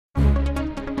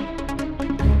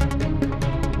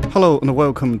Hello and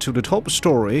welcome to The Top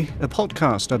Story, a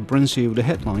podcast that brings you the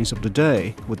headlines of the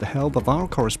day with the help of our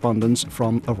correspondents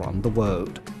from around the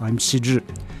world. I'm Xizhi.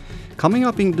 Coming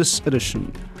up in this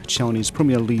edition, Chinese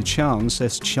Premier Li Qiang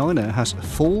says China has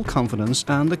full confidence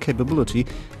and the capability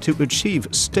to achieve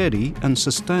steady and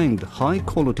sustained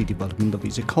high-quality development of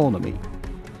its economy.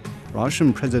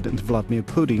 Russian President Vladimir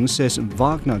Putin says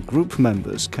Wagner Group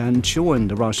members can join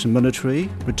the Russian military,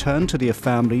 return to their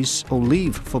families, or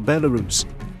leave for Belarus.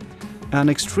 And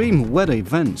extreme weather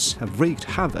events have wreaked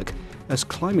havoc as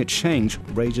climate change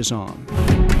rages on.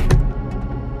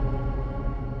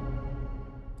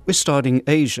 We start in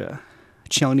Asia.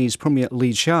 Chinese Premier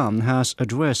Li Qiang has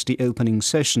addressed the opening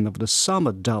session of the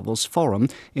Summer Davos Forum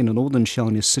in the northern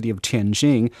Chinese city of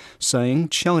Tianjin, saying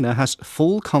China has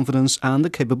full confidence and the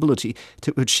capability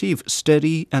to achieve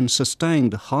steady and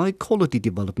sustained high-quality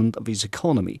development of its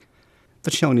economy. The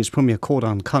Chinese Premier called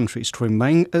on countries to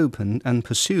remain open and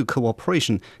pursue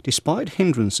cooperation despite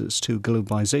hindrances to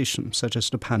globalization, such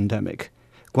as the pandemic.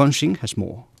 Guan Xing has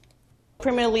more.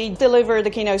 Premier Li delivered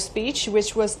the keynote speech,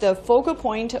 which was the focal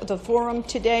point of the forum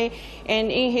today.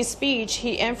 And in his speech,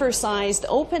 he emphasized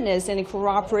openness and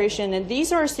cooperation. And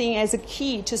these are seen as a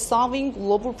key to solving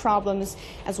global problems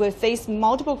as we face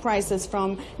multiple crises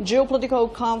from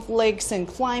geopolitical conflicts and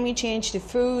climate change to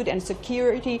food and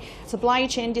security, supply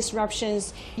chain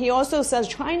disruptions. He also says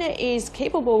China is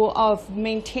capable of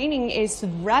maintaining its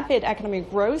rapid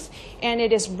economic growth, and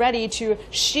it is ready to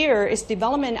share its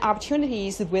development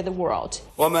opportunities with the world.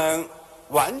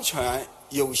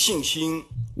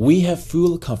 We have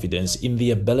full confidence in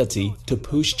the ability to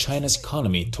push China's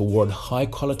economy toward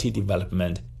high-quality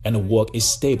development and walk a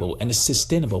stable and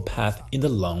sustainable path in the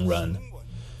long run.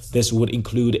 This would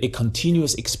include a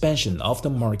continuous expansion of the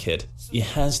market,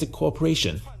 enhanced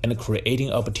cooperation, and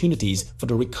creating opportunities for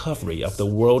the recovery of the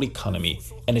world economy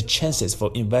and chances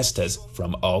for investors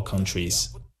from all countries.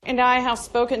 And I have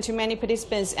spoken to many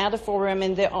participants at the forum,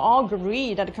 and they all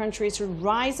agree that countries should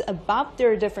rise above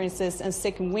their differences and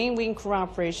seek win-win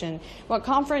cooperation. While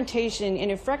confrontation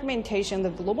and fragmentation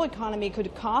of the global economy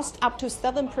could cost up to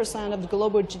 7% of the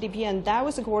global GDP, and that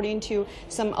was according to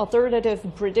some authoritative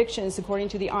predictions according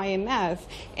to the IMF.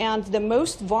 And the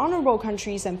most vulnerable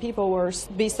countries and people will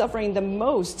be suffering the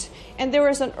most. And there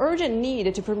is an urgent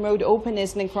need to promote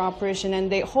openness and cooperation,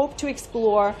 and they hope to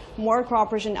explore more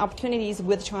cooperation opportunities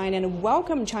with China and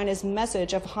welcome China's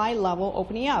message of high-level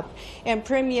opening up. And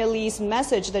Premier Li's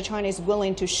message that China is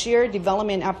willing to share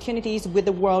development opportunities with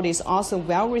the world is also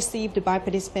well received by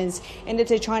participants, and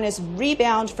that China's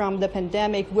rebound from the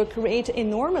pandemic will create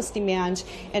enormous demand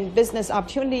and business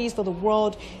opportunities for the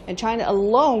world. And China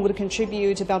alone would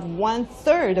contribute about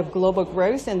 1/3 of global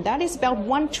growth, and that is about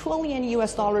 $1 trillion,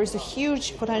 a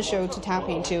huge potential to tap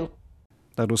into.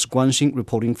 That was Guan Xing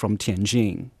reporting from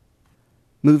Tianjin.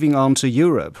 Moving on to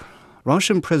Europe,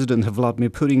 Russian President Vladimir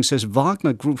Putin says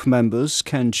Wagner Group members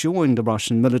can join the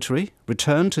Russian military,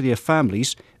 return to their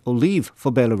families, or leave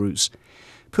for Belarus.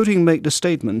 Putin made the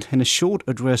statement in a short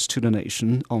address to the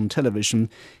nation on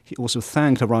television. He also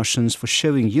thanked the Russians for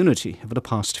showing unity over the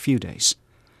past few days.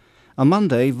 On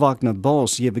Monday, Wagner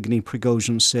boss Yevgeny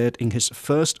Prigozhin said in his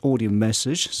first audio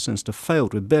message since the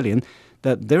failed rebellion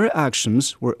that their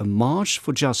actions were a march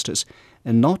for justice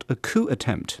and not a coup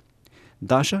attempt.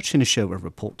 Dasha Chinisheva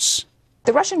reports.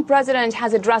 The Russian president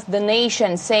has addressed the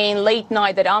nation, saying late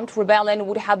night that armed rebellion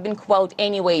would have been quelled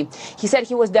anyway. He said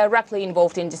he was directly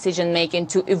involved in decision-making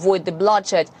to avoid the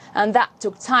bloodshed, and that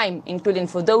took time, including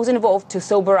for those involved to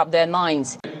sober up their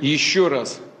minds. I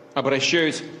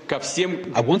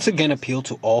once again appeal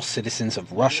to all citizens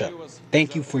of Russia.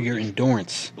 Thank you for your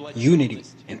endurance, unity,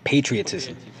 and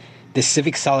patriotism. This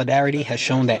civic solidarity has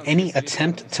shown that any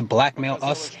attempt to blackmail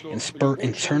us and spur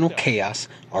internal chaos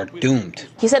are doomed.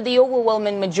 He said the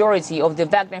overwhelming majority of the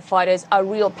Wagner fighters are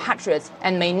real patriots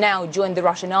and may now join the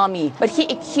Russian army. But he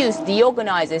accused the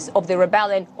organizers of the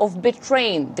rebellion of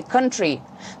betraying the country.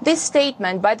 This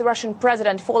statement by the Russian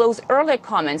president follows earlier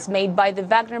comments made by the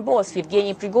Wagner boss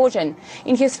Yevgeny Prigozhin.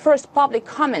 In his first public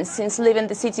comments since leaving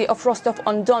the city of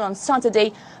Rostov-on-Don on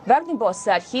Saturday, Wagner boss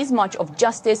said his march of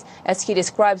justice, as he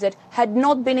describes it, had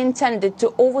not been intended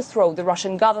to overthrow the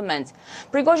Russian government.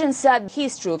 Prigozhin said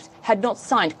his troops had not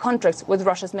signed contracts with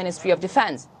Russia's Ministry of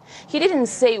Defense. He didn't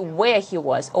say where he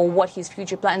was or what his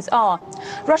future plans are.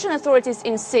 Russian authorities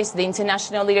insist the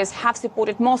international leaders have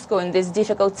supported Moscow in this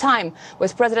difficult time,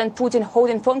 with President Putin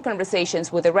holding phone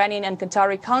conversations with Iranian and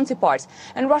Qatari counterparts.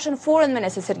 And Russian Foreign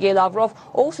Minister Sergei Lavrov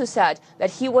also said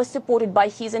that he was supported by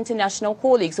his international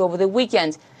colleagues over the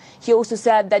weekend. He also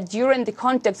said that during the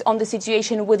context on the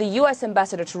situation with the U.S.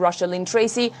 ambassador to Russia, Lynn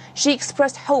Tracy, she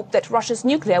expressed hope that Russia's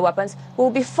nuclear weapons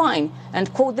will be fine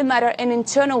and called the matter an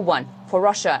internal one for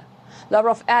Russia.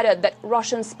 Lavrov added that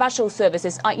Russian special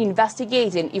services are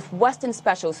investigating if Western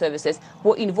special services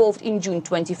were involved in June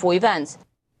 24 events.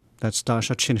 That's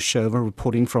Dasha Chinshova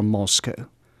reporting from Moscow.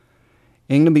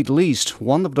 In the Middle East,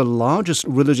 one of the largest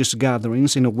religious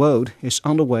gatherings in the world is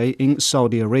underway in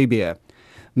Saudi Arabia.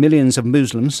 Millions of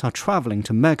Muslims are traveling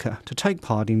to Mecca to take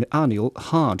part in the annual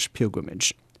Hajj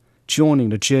pilgrimage. Joining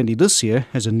the journey this year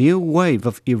is a new wave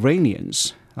of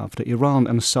Iranians, after Iran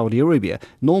and Saudi Arabia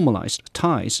normalized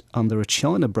ties under a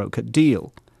China-brokered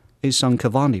deal. Ihsan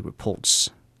Kavani reports.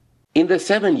 In the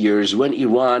 7 years when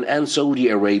Iran and Saudi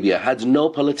Arabia had no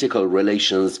political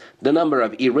relations, the number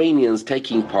of Iranians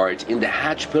taking part in the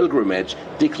Hajj pilgrimage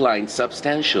declined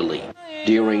substantially.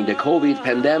 During the COVID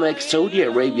pandemic, Saudi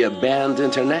Arabia banned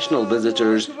international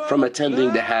visitors from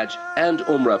attending the Hajj and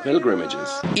Umrah pilgrimages.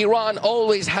 Iran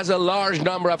always has a large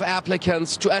number of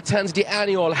applicants to attend the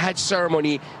annual Hajj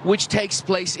ceremony, which takes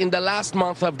place in the last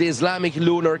month of the Islamic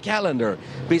lunar calendar.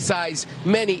 Besides,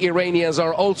 many Iranians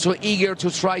are also eager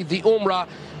to try the Umrah,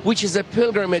 which is a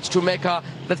pilgrimage to Mecca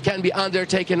that can be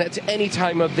undertaken at any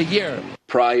time of the year.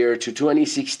 Prior to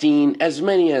 2016, as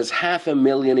many as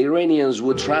 500,000 Iranians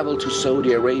would travel to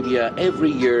Saudi Arabia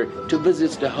every year to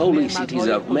visit the holy cities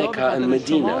of Mecca and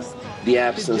Medina. The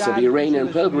absence of Iranian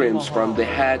pilgrims from the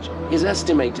Hajj is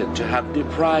estimated to have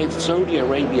deprived Saudi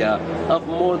Arabia of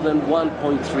more than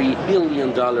 $1.3 billion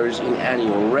in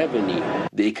annual revenue.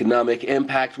 The economic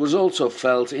impact was also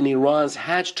felt in Iran's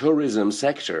Hajj tourism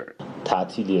sector.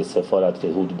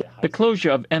 The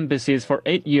closure of embassies for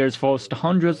 8 years forced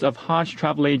hundreds of Hajj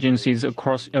travel agencies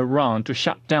across Iran to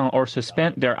shut down or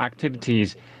suspend their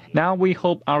activities. Now we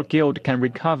hope our guild can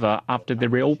recover after the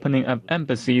reopening of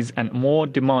embassies and more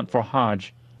demand for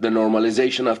Hajj. The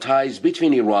normalization of ties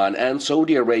between Iran and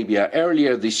Saudi Arabia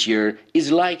earlier this year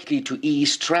is likely to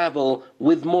ease travel,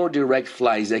 with more direct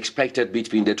flights expected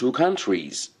between the two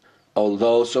countries.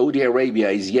 Although Saudi Arabia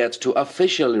is yet to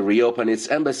officially reopen its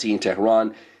embassy in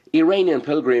Tehran, Iranian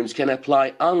pilgrims can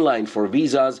apply online for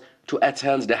visas to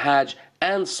attend the Hajj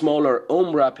and smaller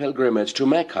Umrah pilgrimage to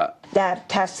Mecca.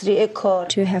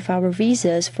 To have our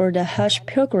visas for the Hajj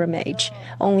pilgrimage,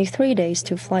 only 3 days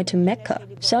to fly to Mecca.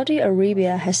 Saudi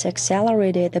Arabia has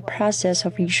accelerated the process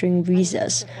of issuing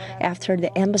visas. After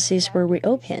the embassies were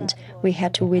reopened, we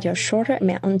had to wait a shorter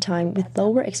amount of time with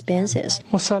lower expenses.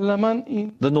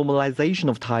 The normalization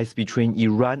of ties between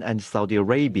Iran and Saudi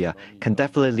Arabia can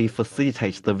definitely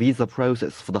facilitate the visa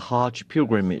process for the Hajj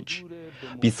pilgrimage.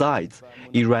 Besides,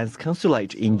 Iran's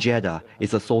consulate in Jeddah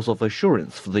is a source of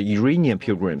assurance for the Iranian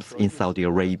pilgrims in Saudi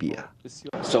Arabia.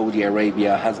 Saudi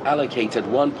Arabia has allocated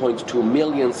 1.2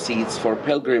 million seats for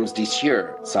pilgrims this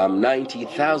year. Some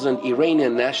 90,000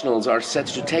 Iranian nationals are set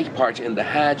to take part in the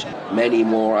Hajj. Many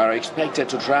more are expected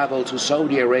to travel to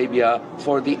Saudi Arabia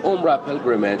for the Umrah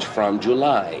pilgrimage from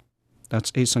July.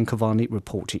 That's Ihsan Kavani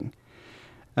reporting.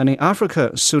 And in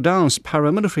Africa, Sudan's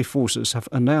paramilitary forces have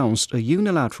announced a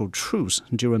unilateral truce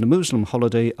during the Muslim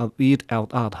holiday of Eid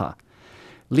al-Adha.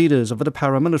 Leaders of the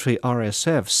paramilitary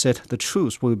RSF said the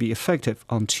truce will be effective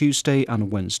on Tuesday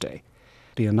and Wednesday.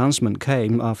 The announcement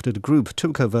came after the group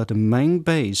took over the main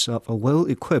base of a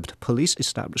well-equipped police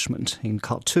establishment in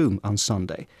Khartoum on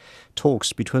Sunday.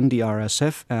 Talks between the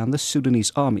RSF and the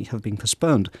Sudanese army have been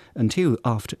postponed until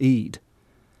after Eid.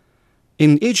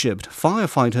 In Egypt,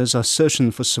 firefighters are searching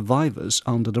for survivors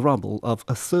under the rubble of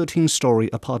a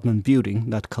 13-story apartment building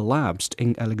that collapsed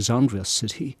in Alexandria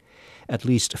city. At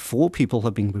least 4 people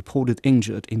have been reported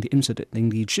injured in the incident in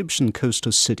the Egyptian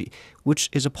coastal city, which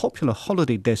is a popular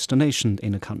holiday destination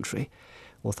in the country.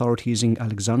 Authorities in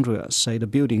Alexandria say the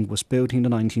building was built in the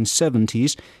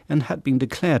 1970s and had been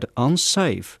declared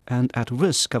unsafe and at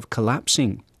risk of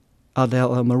collapsing.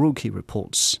 Adel Al-Marouki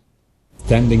reports.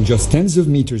 Standing just tens of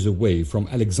meters away from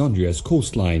Alexandria's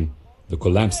coastline, the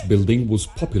collapsed building was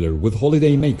popular with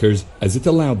holidaymakers as it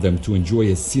allowed them to enjoy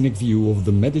a scenic view of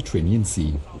the Mediterranean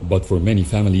Sea. But for many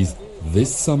families, this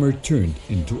summer turned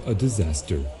into a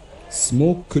disaster.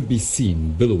 Smoke could be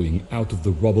seen billowing out of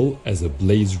the rubble as a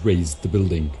blaze razed the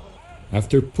building.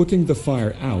 After putting the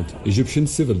fire out, Egyptian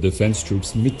civil defense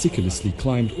troops meticulously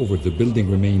climbed over the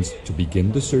building remains to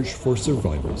begin the search for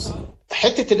survivors.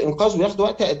 At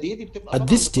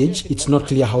this stage, it's not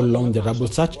clear how long the rubble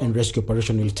search and rescue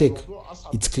operation will take.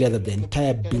 It's clear that the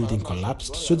entire building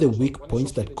collapsed, so the weak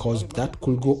points that caused that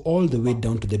could go all the way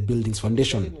down to the building's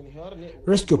foundation.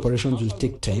 Rescue operations will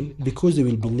take time because they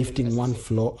will be lifting one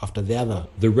floor after the other.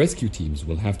 The rescue teams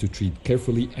will have to treat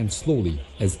carefully and slowly,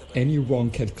 as any wrong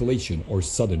calculation or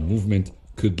sudden movement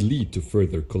could lead to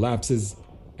further collapses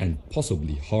and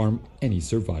possibly harm any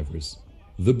survivors.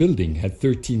 The building had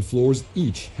 13 floors,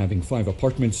 each having 5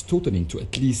 apartments totaling to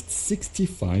at least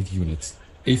 65 units.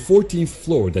 A 14th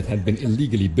floor that had been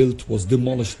illegally built was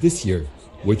demolished this year,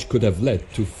 which could have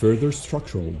led to further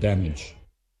structural damage.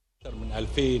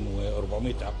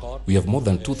 We have more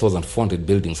than 2,400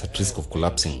 buildings at risk of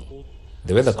collapsing.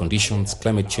 The weather conditions,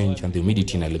 climate change, and the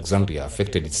humidity in Alexandria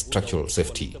affected its structural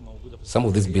safety. Some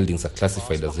of these buildings are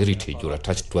classified as heritage or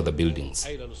attached to other buildings,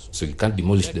 so you can't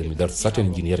demolish them without certain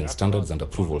engineering standards and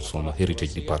approvals from a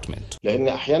heritage department.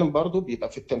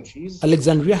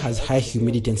 Alexandria has high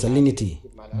humidity and salinity.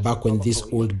 Back when these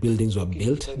old buildings were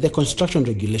built, the construction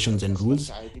regulations and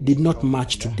rules did not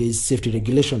match today's safety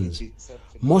regulations.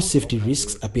 More safety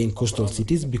risks appear in coastal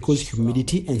cities because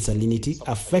humidity and salinity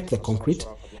affect the concrete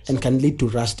and can lead to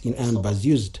rust in iron bars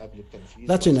used.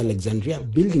 That's why in Alexandria,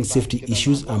 building safety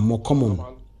issues are more common.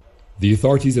 The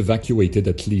authorities evacuated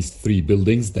at least 3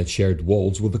 buildings that shared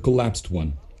walls with the collapsed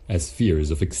one, as fears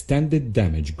of extended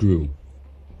damage grew.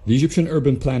 The Egyptian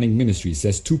Urban Planning Ministry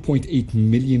says 2.8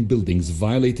 million buildings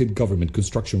violated government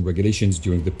construction regulations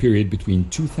during the period between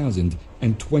 2000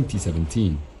 and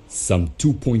 2017. Some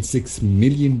 2.6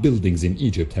 million buildings in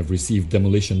Egypt have received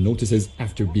demolition notices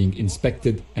after being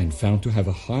inspected and found to have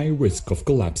a high risk of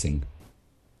collapsing.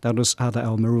 That was Ada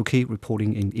El-Marouki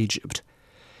reporting in Egypt.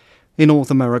 In North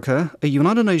America, a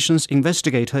United Nations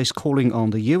investigator is calling on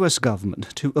the U.S.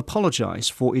 government to apologize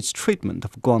for its treatment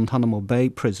of Guantanamo Bay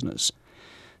prisoners.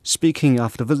 Speaking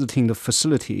after visiting the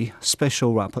facility,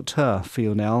 Special Rapporteur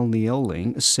Fiona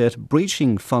Neoling said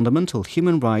breaching fundamental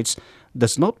human rights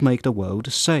does not make the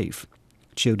world safe.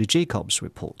 Jody Jacobs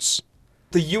reports.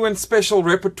 The UN Special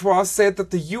Rapporteur said that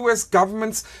the US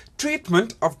government's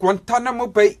treatment of Guantanamo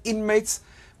Bay inmates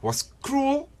was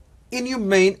cruel,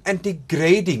 inhumane and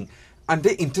degrading under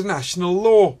international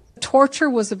law. Torture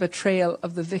was a betrayal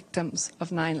of the victims of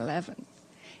 9/11.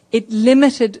 It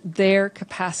limited their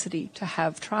capacity to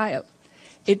have trial.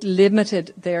 It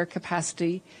limited their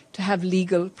capacity to have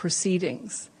legal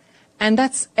proceedings. And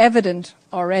that's evident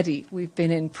already. We've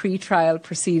been in pre-trial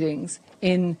proceedings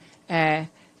in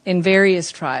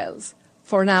various trials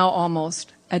for now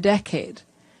almost a decade.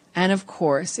 And of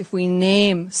course, if we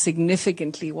name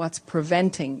significantly what's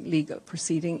preventing legal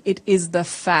proceeding, it is the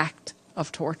fact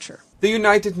of torture. The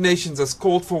United Nations has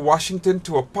called for Washington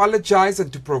to apologize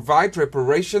and to provide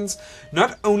reparations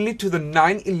not only to the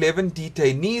 9/11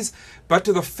 detainees, but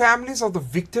to the families of the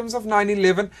victims of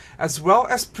 9/11 as well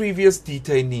as previous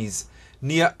detainees.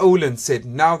 Nia Olin said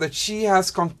now that she has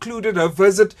concluded her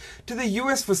visit to the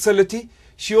US facility,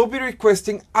 she will be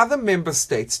requesting other member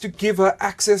states to give her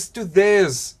access to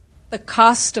theirs. The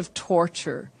cost of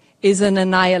torture is an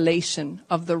annihilation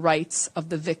of the rights of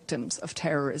the victims of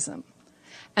terrorism.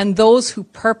 And those who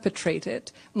perpetrate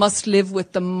it must live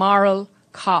with the moral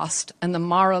cost and the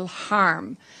moral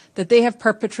harm that they have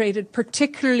perpetrated,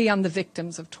 particularly on the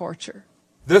victims of torture.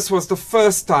 This was the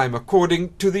first time,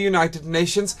 according to the United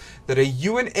Nations, that a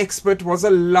UN expert was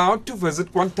allowed to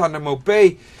visit Guantanamo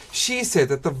Bay. She said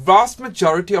that the vast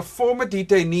majority of former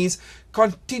detainees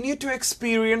continue to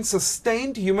experience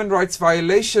sustained human rights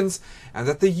violations and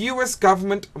that the US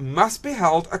government must be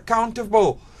held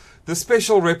accountable. The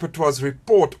Special Rapporteur's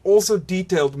report also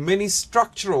detailed many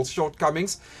structural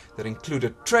shortcomings that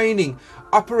included training,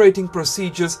 operating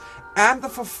procedures, and the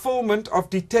fulfillment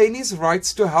of detainees'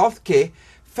 rights to health care,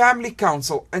 family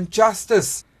counsel, and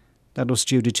justice. That was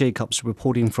Judy Jacobs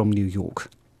reporting from New York.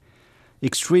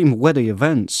 Extreme weather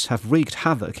events have wreaked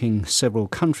havoc in several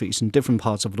countries in different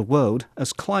parts of the world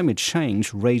as climate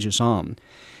change rages on.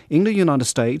 In the United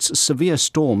States, severe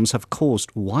storms have caused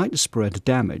widespread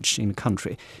damage in the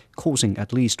country, causing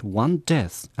at least 1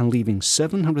 death and leaving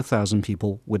 700,000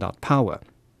 people without power.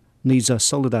 Nisa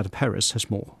Soledad Perez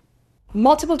has more.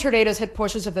 Multiple tornadoes hit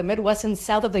portions of the Midwest and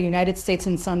south of the United States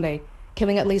on Sunday,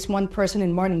 killing at least 1 person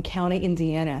in Martin County,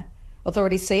 Indiana.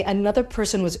 Authorities say another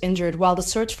person was injured while the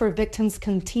search for victims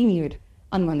continued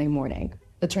on Monday morning.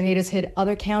 The tornadoes hit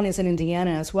other counties in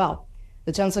Indiana as well.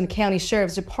 The Johnson County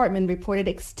Sheriff's Department reported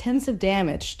extensive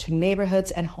damage to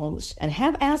neighborhoods and homes and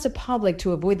have asked the public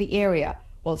to avoid the area,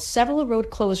 while several road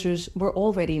closures were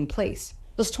already in place.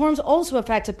 The storms also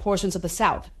affected portions of the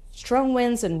South. Strong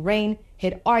winds and rain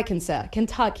hit Arkansas,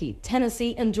 Kentucky,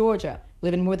 Tennessee, and Georgia,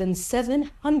 leaving more than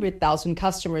 700,000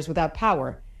 customers without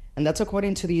power, and that's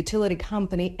according to the utility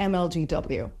company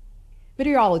MLGW.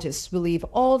 Meteorologists believe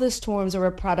all the storms are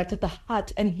a product of the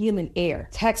hot and humid air.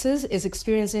 Texas is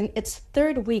experiencing its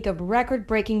third week of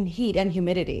record-breaking heat and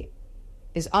humidity.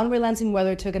 This unrelenting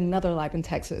weather took another life in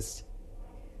Texas.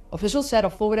 Officials said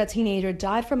a Florida teenager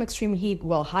died from extreme heat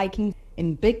while hiking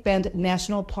in Big Bend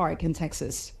National Park in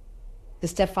Texas. The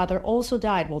stepfather also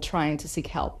died while trying to seek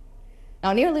help.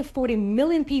 Now, nearly 40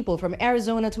 million people from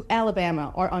Arizona to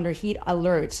Alabama are under heat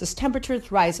alerts as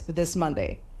temperatures rise this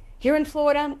Monday. Here in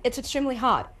Florida, it's extremely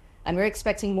hot, and we're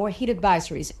expecting more heat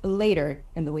advisories later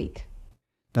in the week.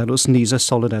 That was Nisa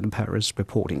Soledad Paris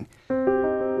reporting.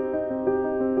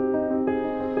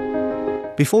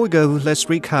 Before we go, let's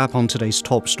recap on today's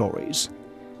top stories.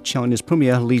 China's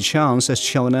Premier Li Qiang says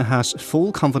China has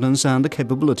full confidence and the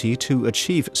capability to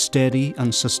achieve steady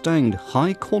and sustained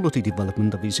high-quality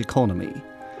development of its economy.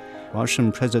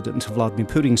 Russian President Vladimir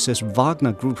Putin says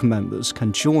Wagner Group members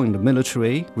can join the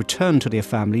military, return to their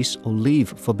families, or leave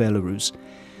for Belarus.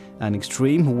 And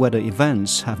extreme weather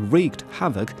events have wreaked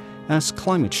havoc as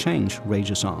climate change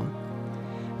rages on.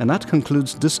 And that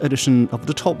concludes this edition of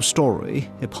The Top Story,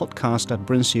 a podcast that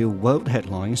brings you world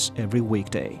headlines every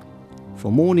weekday.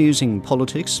 For more news in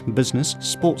politics, business,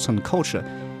 sports and culture,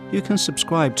 you can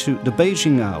subscribe to The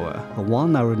Beijing Hour, a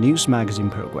one-hour news magazine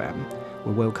program.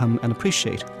 We welcome and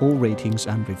appreciate all ratings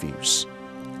and reviews.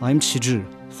 I'm Qi Zhi.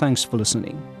 Thanks for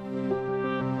listening.